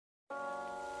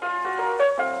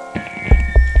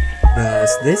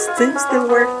Does this thing still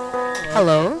work?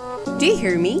 Hello? Do you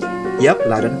hear me? Yep,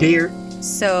 loud and clear.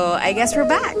 So, I guess we're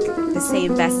back. The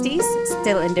same besties,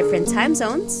 still in different time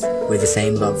zones. With the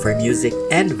same love for music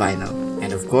and vinyl.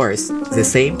 And of course, the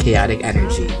same chaotic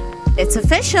energy. It's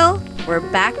official. We're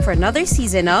back for another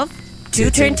season of Two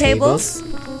Turntables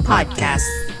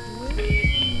Podcast.